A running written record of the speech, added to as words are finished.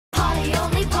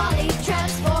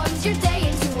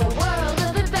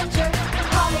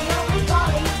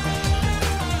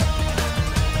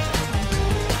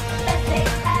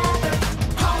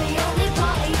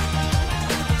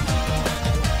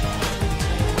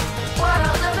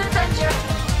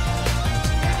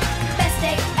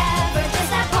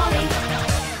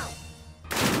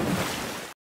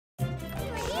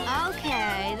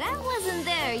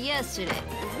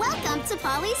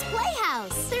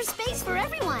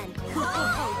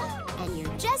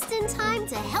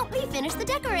finish the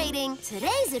decorating.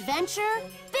 Today's adventure,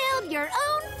 build your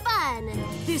own fun.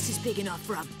 This is big enough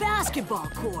for a basketball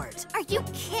court. Are you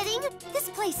kidding? This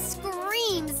place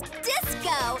screams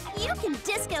disco. You can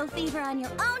disco fever on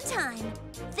your own time.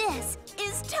 This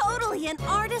is totally an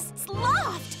artist's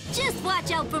loft. Just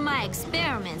watch out for my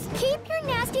experiments. Keep your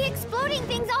nasty exploding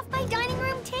things off my dining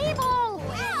room table.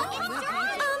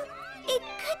 It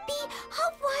could be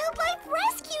a wildlife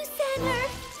rescue center.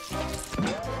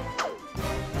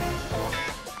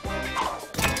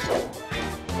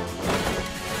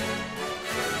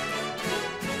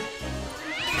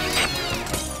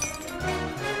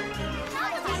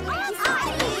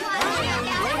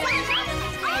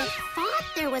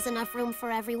 There was enough room for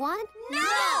everyone.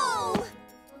 No!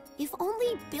 If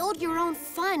only Build Your Own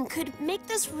Fun could make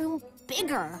this room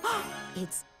bigger.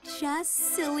 It's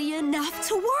just silly enough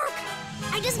to work.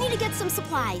 I just need to get some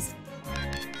supplies.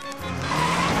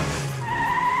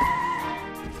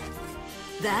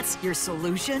 That's your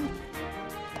solution?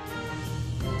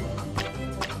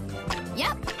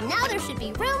 Yep, now there should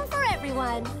be room for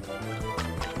everyone.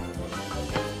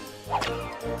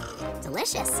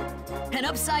 Delicious. An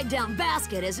upside-down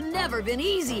basket has never been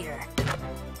easier.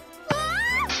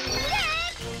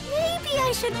 Maybe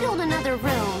I should build another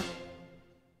room.